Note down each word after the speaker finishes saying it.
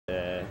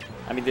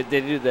I mean,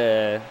 they do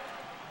the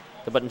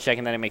button check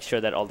and then it makes sure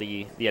that all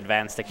the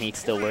advanced techniques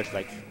still work,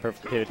 like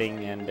perfect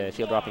pivoting and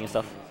shield dropping and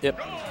stuff. Yep.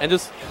 And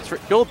just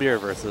gold beer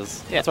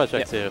versus. Yeah. That's what I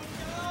checked too.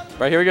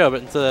 Right, here we go.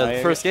 But into the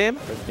first game.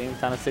 First game,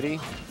 Town City.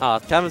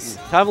 Kind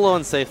of low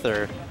and safe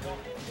there.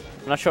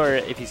 I'm not sure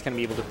if he's going to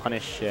be able to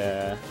punish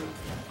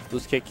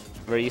boost kick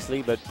very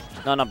easily, but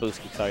no, not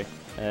boost kick, sorry.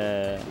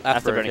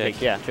 Afterburner kick.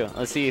 Yeah, true.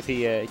 Let's see if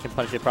he can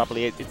punish it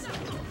properly. It's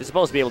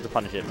supposed to be able to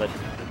punish it, but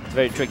it's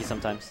very tricky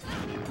sometimes.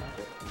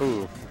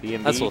 Ooh,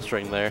 BMB. that's a little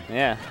string there.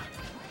 Yeah.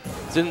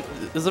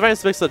 There's a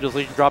nice mix of just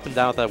like dropping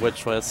down with that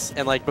witch twist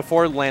and like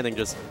before landing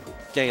just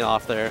getting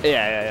off there.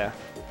 Yeah.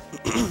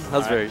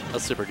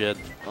 That's super good.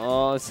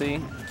 Oh, let's see.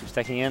 Keep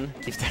stacking in.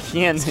 Keep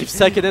stacking in. Keep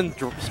stacking in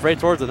straight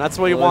towards him. That's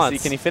what he wants.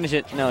 See, can he finish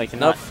it? No, he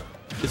cannot.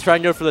 Nope. He's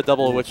trying to go for the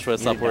double witch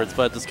twist upwards,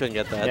 but just couldn't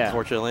get that,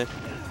 unfortunately.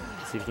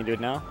 See if he can do it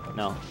now.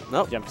 No.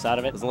 Nope. Jumps out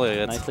of it.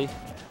 Nicely.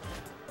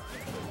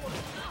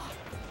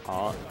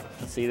 Oh,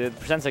 let's see. The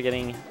percents are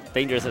getting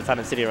dangerous at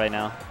Town City right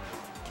now.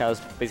 KaLL's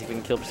basically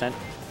in kill percent.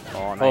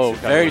 Oh, nice recovery.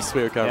 Very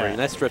sweet recovery. Yeah.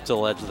 Nice strip to the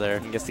ledge there.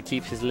 He gets to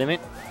keep his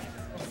limit.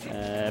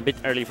 A bit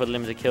early for the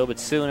limit to kill, but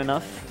soon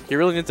enough. He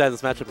really needs to have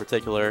this match in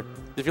particular.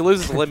 If he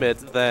loses his limit,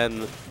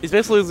 then he's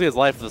basically losing his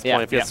life at this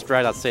point if he gets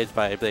dragged out stage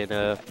by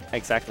Bayonetta.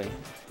 Exactly.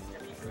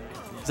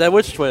 That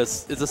witch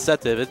twist is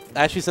deceptive. It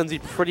actually sends you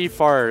pretty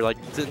far, like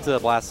into the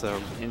blast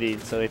zone.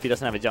 Indeed. So if he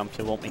doesn't have a jump,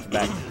 he won't make it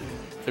back.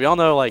 We all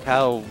know like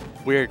how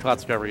weird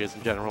Cloud's recovery is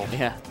in general.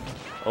 Yeah.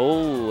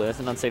 Oh, that's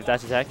an unsafe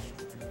dash attack.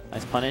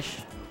 Nice punish.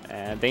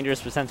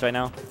 Dangerous percents right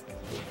now.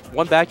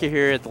 One back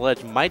here at the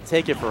ledge might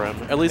take it for him.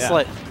 At least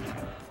let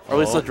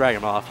drag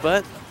him off.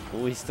 But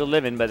he's still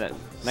living, but the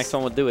next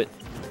one will do it.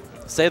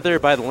 Saved there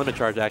by the limit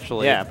charge,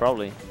 actually. Yeah,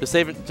 probably.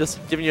 Just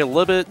giving you a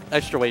little bit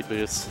extra weight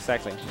boost.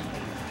 Exactly.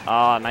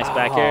 Ah, nice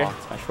back air.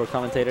 Smash 4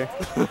 commentator.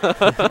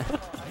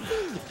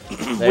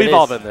 We've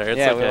all been there.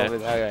 It's okay. We've all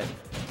been, all right.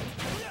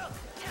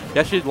 He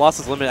actually lost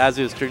his limit as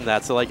he was shooting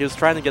that, so like he was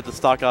trying to get the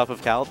stock off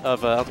of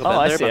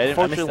UncleBen there, but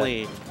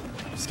unfortunately,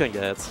 just couldn't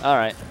get it. All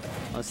right,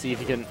 let's see if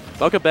he can.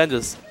 UncleBen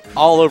just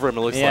all over him.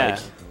 It looks like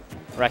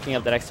racking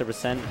up that extra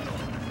percent.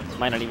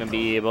 Might not even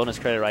be a bonus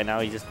credit right now.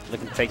 He's just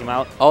looking to take him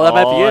out. Oh, that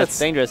might be it. It's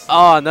dangerous.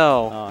 Oh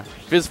no!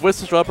 If his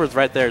whistle upwards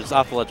right there, just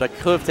off the ledge, I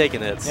could have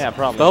taken it. Yeah,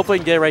 probably. But hopefully, we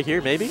can get it right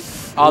here, maybe.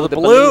 Oh, the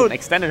balloon!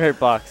 Extended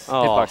hitbox.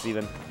 Hitbox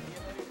even.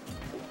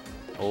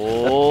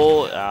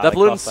 Oh, that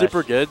balloon's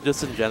super good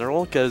just in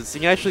general because you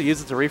can actually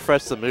use it to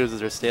refresh some moves as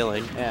they're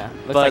scaling. Yeah,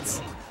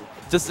 but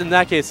just in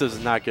that case, it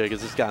was not good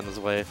because it's got in his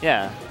way.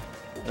 Yeah,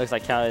 looks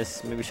like KaLL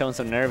is maybe showing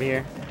some nerve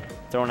here,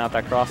 throwing out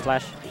that cross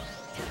slash.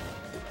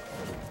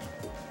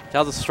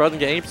 KaLL's just struggling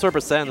to get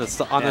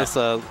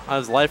 80% on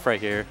his life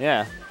right here.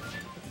 Yeah,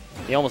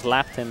 he almost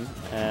lapped him.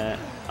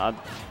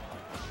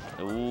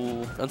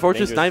 Unfortunately,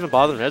 he's not even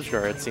bothering edge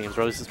guard, it seems,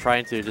 or at least he's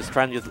trying to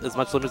get as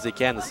much limit as he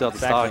can to sell the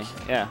stock.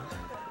 Yeah.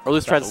 Or at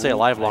least try to stay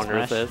alive longer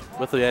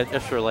with the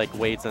extra like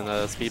weight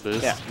and speed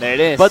boost. Yeah, there it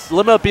is. But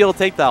Limit will be able to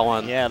take that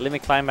one. Yeah,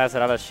 Limit climb has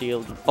out of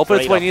shield. Hopefully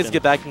it's when he needs to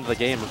get back into the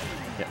game.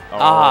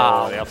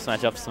 Yeah. The up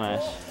smash.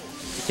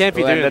 You can't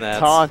be doing that.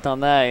 Taunt on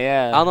that,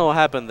 yeah. I don't know what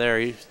happened there.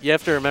 You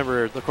have to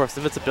remember, of course,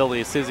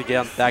 invincibility as soon as you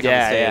get back on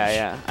the stage.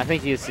 Yeah. I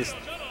think he's just.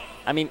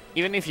 I mean,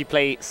 even if you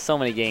play so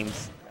many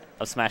games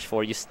of Smash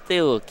 4, you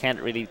still can't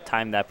really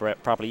time that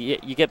properly.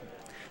 You get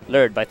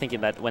lured by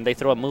thinking that when they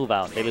throw a move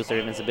out, they lose their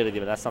invincibility,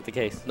 but that's not the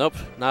case. Nope,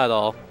 not at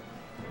all.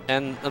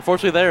 And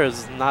unfortunately, there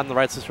is not in the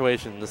right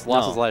situation. Just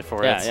lost his life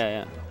for it.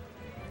 Yeah.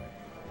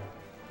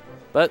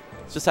 But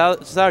it's just how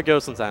it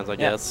goes sometimes, I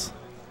guess.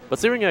 But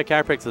see if we can get a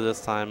character pick to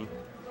this time.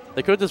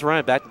 They could just run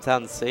it back to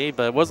Town C,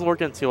 but it wasn't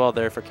working too well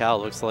there for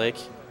KaLL, looks like.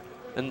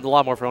 And a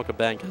lot more for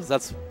UncleBen, because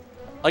that's,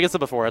 like I said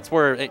before, that's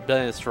where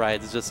Ben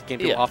strides. It's just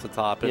getting people off the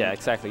top. And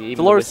exactly.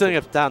 the lower ceiling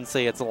of Town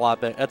C, it's a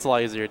lot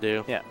easier to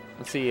do. Yeah.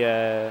 Let's see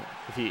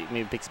if he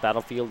maybe picks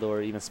Battlefield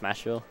or even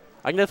Smashville.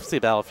 I can definitely see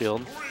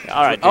Battlefield. Yeah,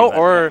 all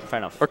right. Fair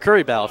enough. Or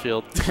Curry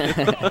Battlefield.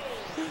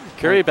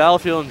 Curry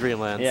Battlefield and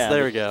Dreamlands. Yeah,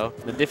 there we go.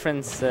 The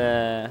difference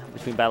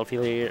between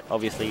Battlefield here,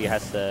 obviously,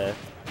 has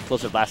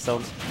closer blast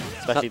zones,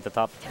 especially at the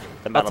top.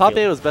 Top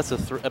 8 was best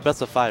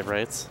of 5,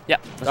 right? Yeah.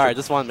 All right,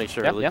 just want to make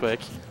sure really quick.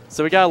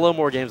 So we got a little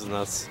more games than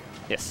this.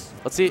 Yes.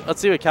 Let's see what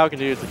KaLL can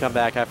do to come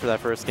back after that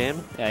first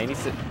game. Yeah, he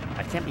needs to.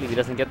 I can't believe he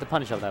doesn't get the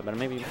punish of that, but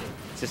maybe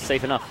it's just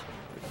safe enough.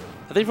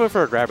 I think if he went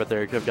for a grab it there,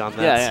 he could have gone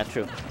that. Yeah,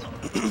 true.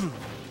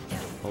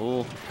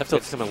 Oh,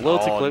 F-tilt's coming a little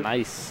too quick.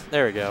 Nice.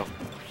 There we go.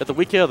 Got the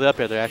weak kill of the up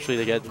air there actually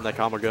to get that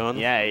combo going.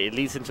 Yeah, it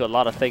leads into a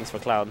lot of things for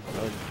Cloud.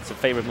 It's a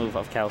favorite move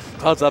of KaLL's.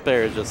 Cloud's up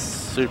air is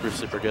just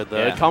super good though.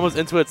 Yeah. It combos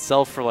into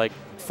itself for like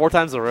 4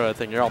 times in a row, I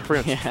think. You're all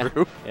pretty much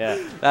through.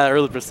 Yeah. That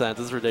early percent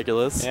is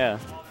ridiculous. Yeah.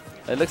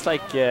 It looks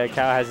like KaLL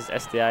has his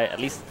SDI, at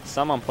least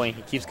some on point.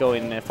 He keeps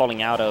going,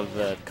 falling out of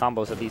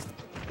combos at least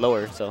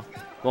lower, so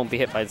won't be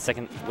hit by the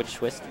second witch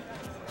twist.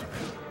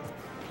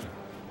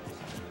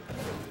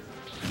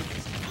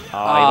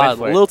 A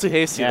little too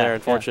hasty there,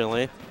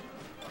 unfortunately.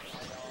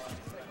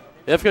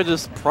 If could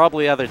just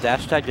probably either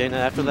dash tag Dana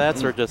after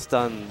that or just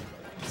done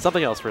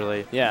something else,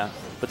 really. Yeah.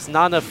 But it's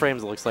not enough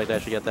frames, it looks like, to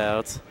actually get that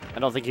out. I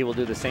don't think he will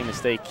do the same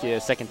mistake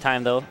second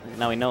time, though.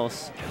 Now he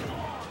knows.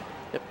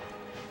 Yep.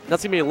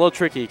 That's going to be a little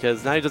tricky,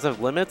 because now he doesn't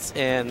have limits,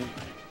 and...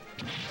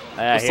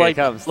 here he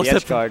comes, the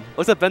edge guard.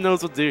 Looks like Ben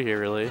knows what to do here,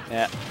 really.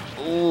 Yeah.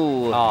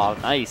 Ooh, oh,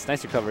 nice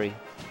recovery.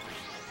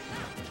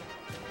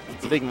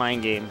 It's a big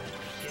mind game.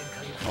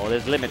 Oh,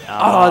 there's limit.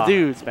 Oh,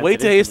 dude, way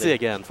too hasty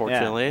again,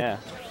 fortunately. Yeah.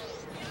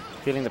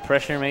 Feeling the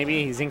pressure,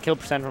 maybe. He's in kill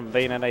percent from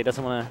Bayonetta. He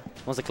doesn't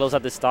wants to close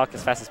out this stock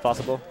as fast as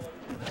possible.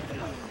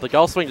 The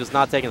golf swing just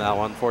not taking that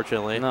one,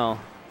 fortunately. No.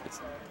 It's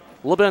a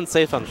little bit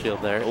unsafe on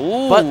shield there.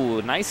 Ooh,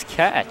 but nice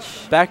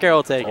catch. Back air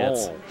will take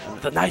it.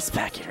 The nice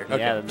back air. Okay.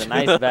 Yeah, the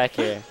nice back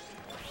air.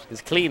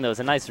 It's clean, though. It's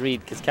a nice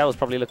read, because KaLL was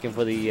probably looking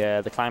for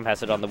the climb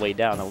hazard on the way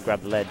down that will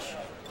grab the ledge.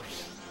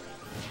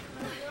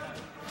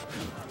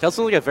 KaLL's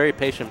like a very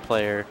patient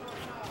player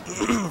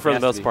for the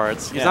most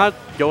parts. He's not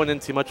going in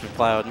too much of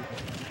Cloud,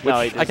 which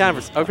I kind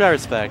of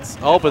respect.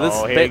 Oh, but this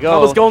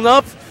was going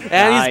up,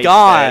 and he's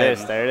gone. There it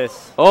is. There it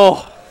is.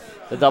 Oh,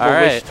 the double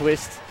wish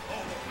twist.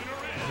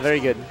 Very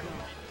good.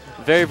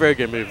 Very, very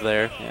good move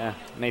there. Yeah,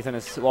 Nathan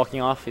is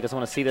walking off. He doesn't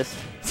want to see this.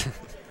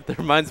 That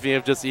reminds me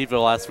of just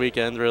EVO last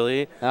weekend,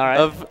 really. All right.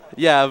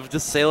 Of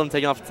just Salem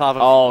taking off the top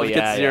of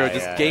Zero,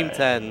 just game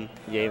 10.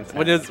 Game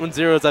 10. When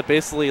Zero's at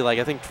basically like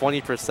I think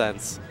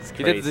 20%.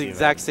 He did the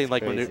exact same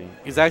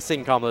exact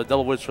same combo, the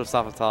double wish twist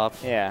off the top.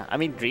 Yeah, I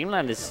mean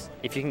Dreamland is,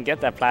 if you can get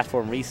that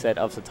platform reset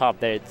off the top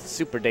there, it's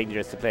super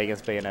dangerous to play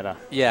against Bayonetta.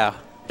 Yeah,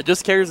 it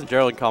just carries and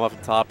Gerald come off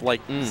the top.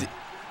 Like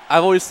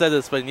I've always said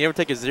this, but you never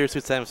take a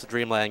 0-2 Samus to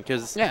Dreamland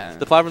because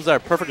the platforms are a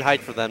perfect height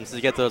for them, so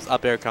you get those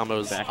up air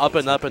combos up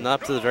and up and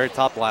up to the very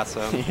top blast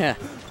zone. Yeah.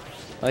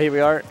 Well, here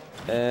we are.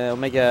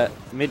 Omega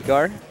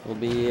Midgar will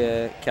be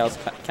KaLL's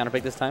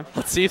counterpick this time.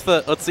 Let's see if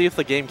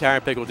the game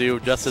counterpick will do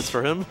justice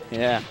for him.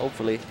 Yeah,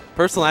 hopefully.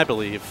 Personally, I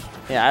believe.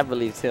 Yeah, I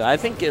believe too. I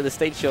think the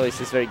stage choice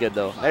is very good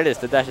though. There it is,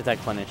 the dash attack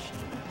punish.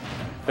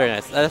 Very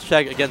nice. Dash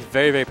attack again,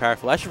 very, very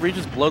powerful. That should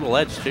reaches below the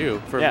ledge too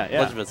for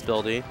ledge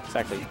invincibility.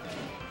 Exactly.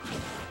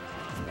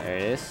 There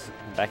it is.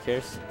 Back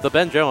airs. The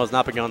Ben general has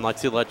not been going like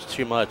to ledge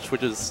too much,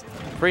 which is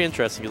pretty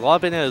interesting. A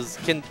lot of Bayonettas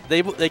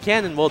they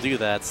can and will do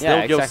do So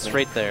they'll go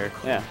straight there.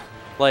 Yeah.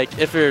 Like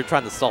if you're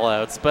trying to stall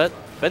outs, but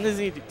Ben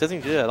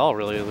doesn't do that at all.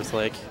 Really, it looks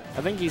like.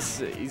 I think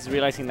he's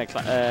realizing that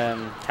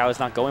KaLL is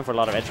not going for a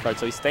lot of edge guards,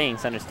 so he's staying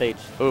center stage.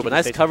 Oh, but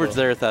nice coverage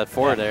there with that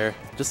forward there.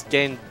 Just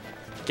gain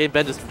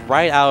Ben just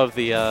right out of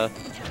the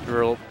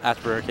real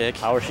afterburner kick.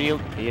 Power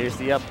shield. Here's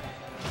the up.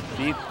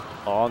 Deep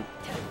on.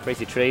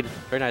 Crazy trade.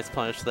 Very nice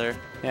punish there.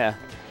 Yeah.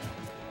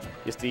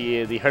 Just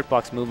the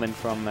hurtbox movement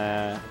from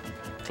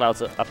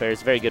Cloud's up air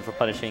is very good for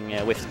punishing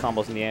whiffs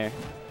combos in the air.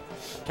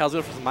 KaLL's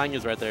going for some mind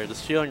use right there,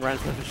 just shielding right in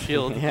front of his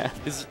shield. Yeah.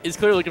 He's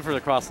clearly looking for the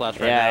cross slash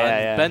right now,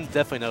 and Ben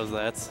definitely knows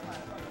that.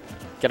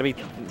 Gotta be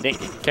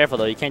careful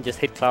though, you can't just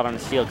hit Cloud on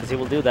his shield, because he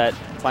will do that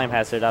climb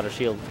hazard out of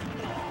shield.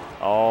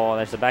 Oh,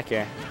 there's the back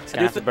air.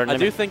 I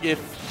do think if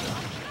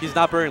he's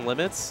not burning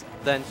limits,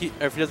 then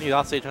if he doesn't get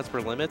offstage chance to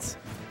burn limits,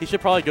 he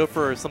should probably go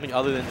for something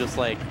other than just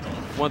like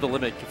one of the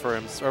limit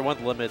confirms, or one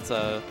of the limits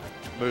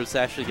moves to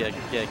actually get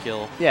a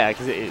kill. Yeah,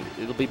 because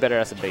it'll be better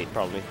as a bait,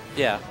 probably.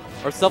 Yeah.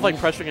 Or stuff like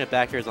pressuring it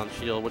back airs on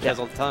shield, which has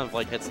a ton of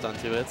like hits done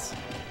to it.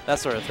 That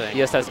sort of thing. He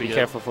just has to be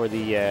careful for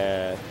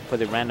the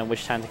random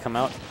wish time to come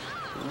out.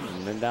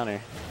 Then down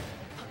air.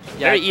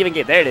 Yeah. Very even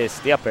game. There it is.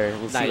 The up air.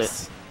 We'll seal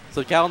it.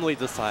 So KaLL in the lead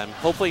this time.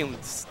 Hopefully he can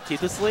keep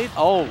this lead.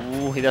 Oh,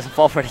 ooh, he doesn't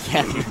fall for it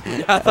again.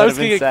 I thought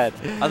he was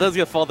going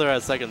to fall there a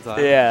second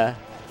time. Yeah.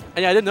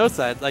 And yeah, I didn't notice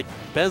that. Like,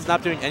 Ben's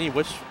not doing any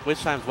wish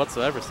times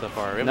whatsoever so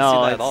far. We haven't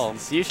seen that at all.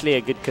 It's usually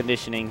a good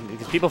conditioning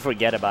because people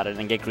forget about it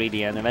and get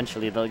greedy, and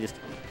eventually they'll just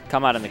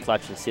come out in the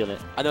clutch and seal it.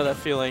 I know that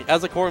feeling.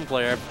 As a Corrin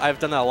player, I've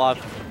done that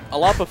a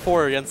lot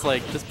before against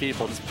like just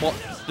people.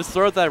 Just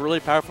throw out that really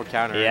powerful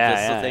counter.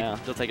 Yeah,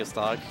 they'll take a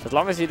stock. As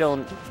long as you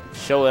don't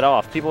show it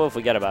off, people will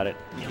forget about it.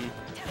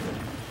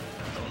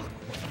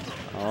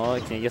 Oh,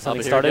 can you get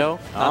something started?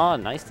 Oh,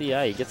 nice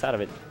DI. He gets out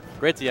of it.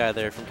 Great DI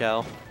there from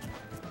KaLL.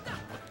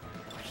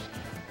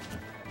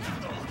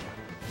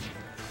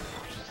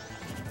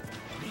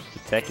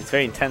 It's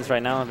very intense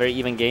right now, a very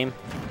even game.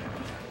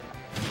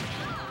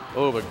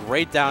 Oh, but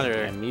great down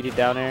air. And meaty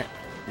down air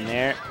in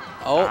there.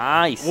 Oh,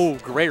 nice. Oh,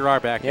 great raw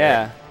back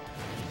air.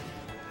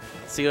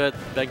 See what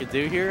Ben can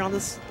do here on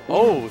this?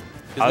 Oh,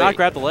 does not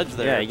grab the ledge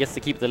there. Yeah, he gets to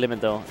keep the limit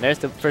though. There's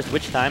the first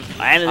witch time.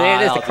 And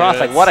there it is, the cross.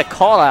 Like, what a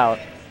call out.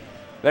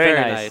 Very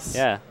nice.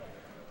 Yeah.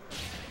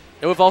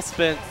 It would have also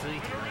been.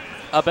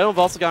 Ben would have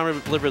also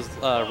gotten rid of his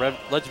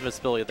ledge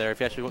invincibility there if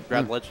he actually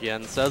grabbed ledge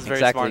again. So that was very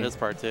smart on his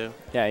part too.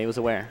 Yeah, he was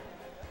aware.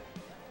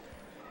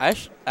 I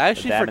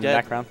actually forget. In the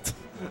background.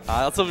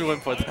 That's something we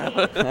wouldn't put down.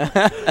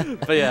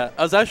 But yeah,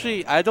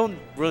 I don't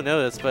really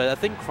know this, but I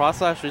think cross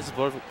slash is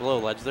below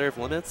ledge there if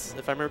limits,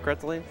 if I remember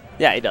correctly.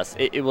 Yeah, it does.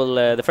 It will,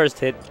 the first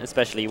hit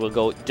especially will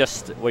go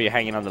just where you're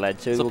hanging on the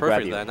ledge. So it will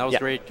grab you. Then. That was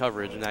great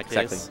coverage in that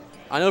case.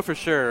 I know for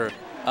sure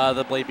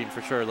the blade beam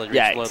for sure. Like,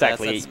 yeah,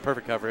 exactly. That's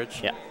perfect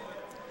coverage. Yeah.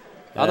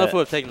 I don't know if we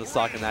would have taken the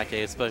stock in that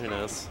case, but who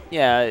knows.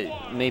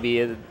 Yeah,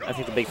 maybe. I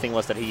think the big thing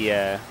was that he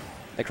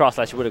the cross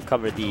slash would have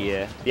covered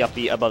the up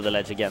B above the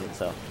ledge again.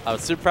 So I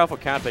was super proud of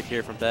counter pick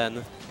here from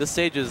Ben. This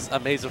stage is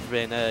amazing for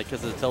Bayonetta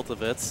because of the tilt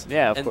of it.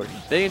 Yeah, of course.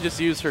 They can just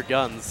use her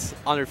guns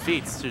on her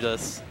feet to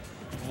just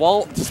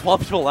wall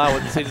people out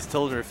when the stage is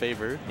tilted in her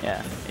favor.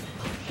 Yeah.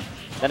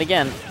 Then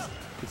again,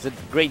 it's a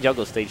great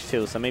juggle stage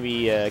too. So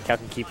maybe KaLL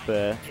can keep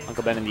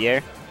UncleBen in the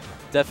air.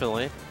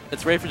 Definitely.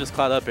 It's great for just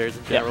cloud up airs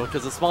in general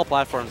because the small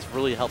platforms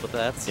really help with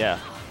that. Yeah.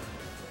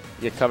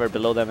 You get covered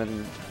below them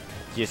and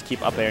you just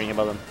keep up airing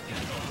above them.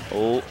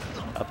 Oh,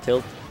 up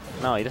tilt.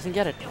 No, he doesn't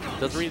get it.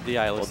 Doesn't read the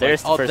eye. Well,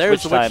 there's like. the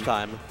There's first the witch witch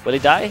time. Will he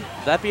die?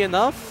 Would that be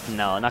enough?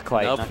 No, not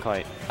quite. Nope. Not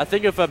quite. I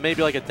think if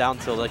maybe like a down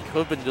tilt, that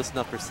could have been just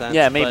enough percent.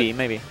 Yeah, maybe.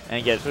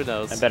 And get who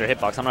knows? a better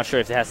hitbox. I'm not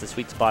sure if it has the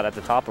sweet spot at the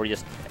top or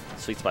just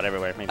sweet spot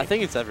everywhere. Maybe. I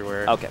think it's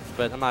everywhere. Okay.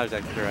 But I'm not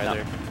exactly sure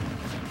either.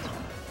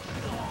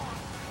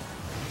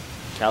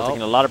 KaLL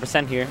taking a lot of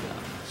percent here.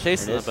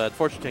 Chasing it, but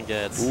fortunately can't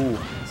get it. Ooh,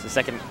 it's the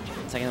second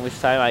witch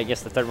time. I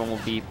guess the third one will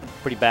be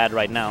pretty bad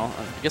right now.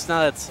 I guess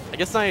now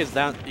he's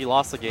down. He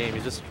lost the game.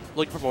 He's just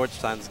looking for more witch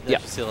times. Yeah.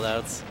 To seal it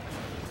out.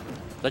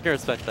 I can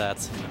respect that.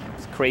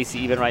 It's crazy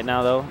even right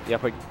now though. The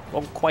upper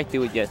won't quite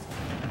do it yet.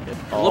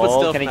 A little bit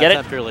still can from he get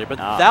it? Earlier, but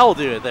that will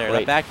do it there.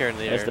 That back air in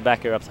the air. There's the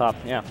back air up top.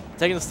 Yeah.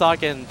 Taking the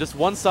stock and just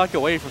one stock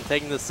away from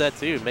taking the set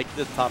too, making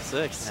the top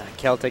 6. Yeah,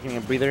 KaLL taking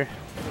a breather.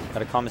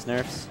 Gotta calm his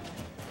nerves.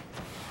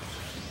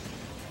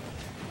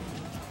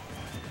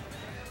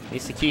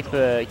 Needs to keep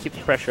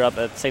the pressure up,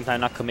 at the same time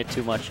not commit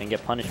too much and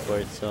get punished for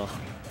it. So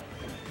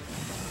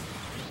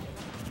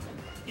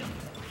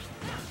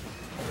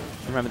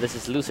remember, this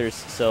is losers,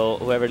 so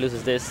whoever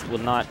loses this will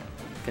not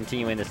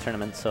continue in this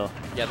tournament. So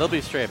yeah, they'll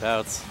be straight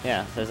outs.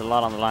 Yeah, there's a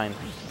lot on the line.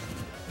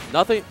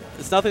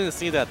 It's nothing to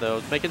see that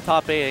though. Making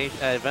top 8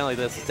 at an event like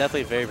this is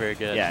definitely very, very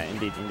good. Yeah,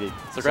 indeed.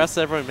 So congrats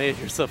to everyone made it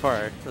here so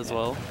far as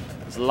well.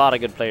 There's a lot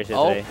of good players here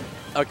today.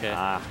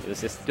 Okay. It was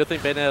just good thing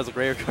Bayonetta has a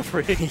great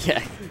recovery.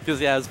 Yeah. Because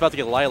I was about to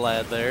get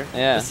Lilad there.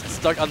 Yeah. Just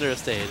stuck under a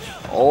stage.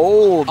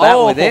 Oh, bat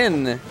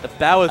within. The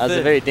bat within. That was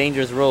a very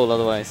dangerous roll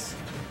otherwise.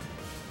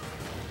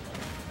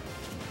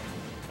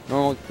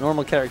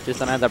 Normal characters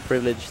don't have that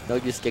privilege. They'll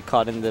just get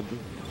caught in the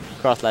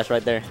cross slash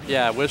right there.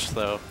 Yeah, I wish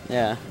though.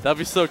 Yeah. That'd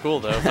be so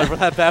cool though. If I run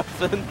that bat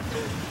within.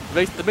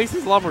 It makes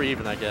things a lot more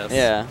even, I guess.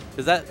 Yeah.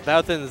 Because that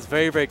bat within is a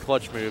very, very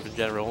clutch move in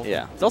general.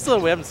 Yeah. It's also,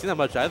 we haven't seen that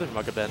much either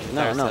from UncleBen.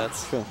 No,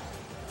 sets. true.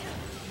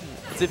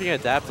 Let's see if you can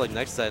adapt like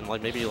next set and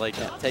like maybe like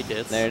take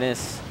it. There it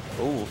is.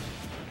 Ooh.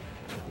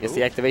 Gets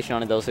the activation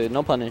on it though, so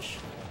no punish.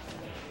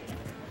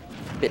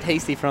 Bit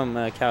hasty from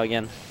KaLL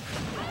again.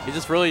 He's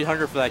just really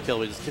hungry for that kill.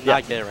 We just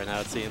cannot get it right now,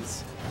 it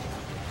seems.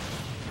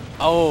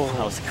 Oh,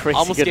 that was a crazy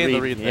almost good getting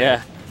read. the read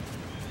there.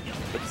 Yeah.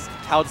 But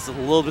KaLL just a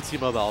little bit too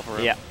mobile for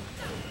him. Yeah.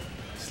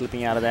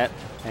 Slipping out of that.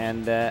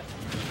 And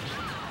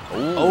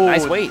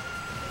nice weight.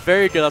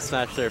 Very good up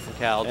smash there from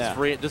KaLL.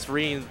 Yeah. Just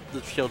reading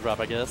the shield drop,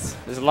 I guess.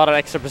 There's a lot of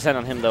extra percent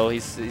on him though.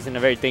 He's in a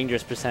very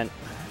dangerous percent.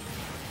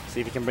 See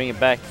if he can bring it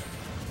back.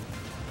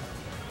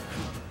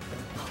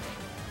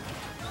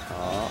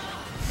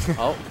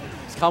 Oh,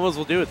 his combos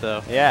will do it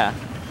though. Yeah.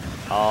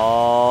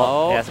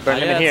 Oh, yeah, it's a burn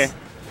limit here.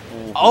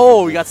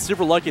 Oh, he got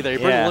super lucky there. He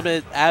burned Yeah. the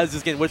limit as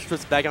he's getting witch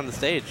twists back on the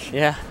stage.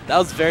 Yeah. That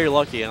was very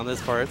lucky on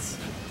this part.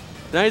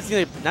 Now he's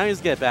gonna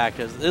get back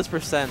because this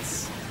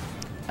percents.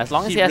 As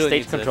long as he has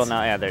really stage control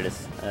now, yeah, there it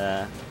is.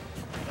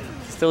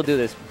 Still do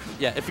this.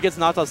 Yeah, if he gets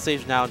knocked off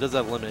stage now and does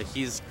that limit,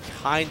 he's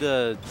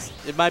kinda. It's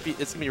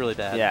gonna be really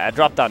bad. Yeah, a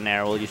drop down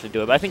air will usually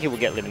do it, but I think he will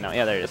get limit now.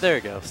 Yeah, there it is. There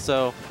you go.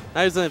 So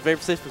now he's in a very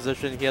safe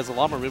position. He has a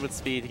lot more movement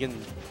speed. He can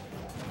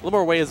a little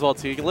more weight as well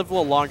too. He can live a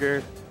little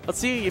longer. Let's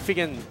see if he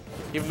can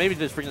even maybe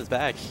just bring this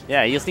back.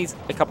 Yeah, he just needs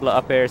a couple of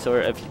up airs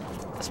or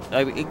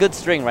a good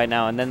string right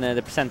now, and then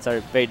the percents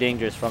are very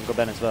dangerous for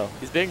UncleBen as well.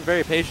 He's being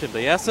very patient, but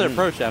he has to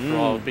approach after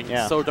all, being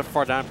so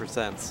far down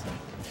percents.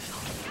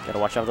 Gotta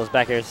watch out for those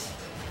back airs.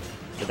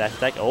 The dash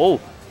attack. Oh,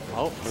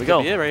 here we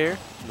go. Be it right here.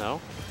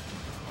 No.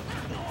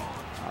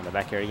 On the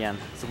back air again.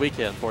 It's a weak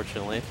hit,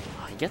 unfortunately.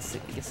 Oh, he gets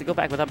to go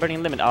back without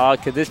burning limit. Oh,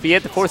 could this be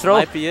it? The fourth throw?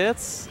 Might be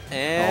it.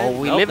 And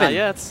we live not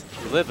yet.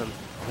 We live in.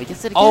 Oh, he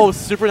gets it again. Oh,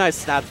 super nice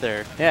snap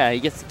there. Yeah, he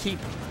gets to keep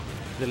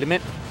the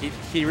limit.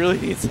 He really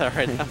needs that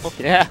right now.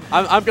 Yeah.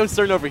 I'm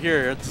concerned over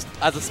here just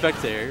as a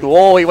spectator.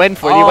 Whoa, he went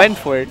for it. He went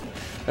for it.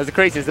 That's the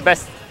crazy. It's the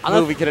best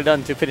move he could have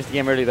done to finish the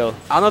game early, though.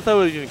 I don't know if that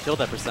would have even killed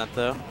that percent,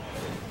 though.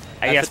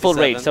 He has full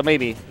rage, so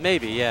maybe.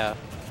 Maybe, yeah.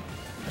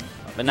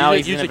 But now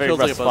he's in a very rough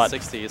like spot.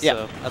 60,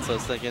 so that's what I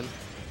was thinking.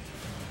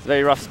 It's a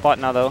very rough spot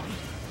now, though.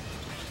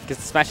 Because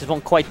the smashes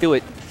won't quite do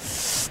it.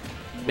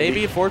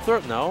 Maybe fourth throw?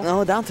 No.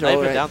 No, down throw.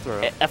 Not even down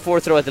throw. A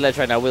fourth throw at the ledge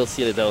right now will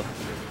seal it, though.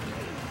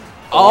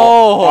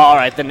 Oh! All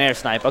right, the nair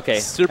snipe. Okay.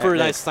 Super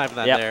nice snipe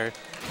that there.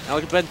 Now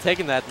look at Ben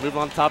taking that,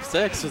 moving on top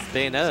 6 with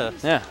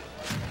Bayonetta. Yeah.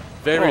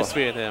 Very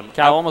sweet of him.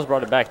 KaLL almost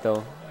brought it back,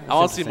 though. I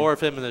want to see more of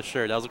him in this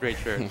shirt. That was a great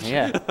shirt.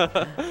 Yeah.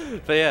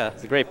 But yeah.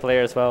 He's a great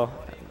player as well.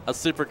 That's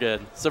super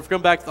good. So if we're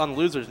going back on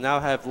losers, now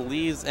have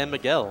Lees and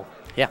Miguel.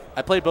 Yeah.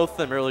 I played both of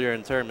them earlier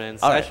in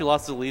tournaments. I actually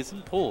lost to Lees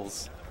in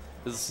pools.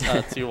 This is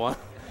 2-1.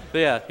 But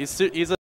yeah, he's a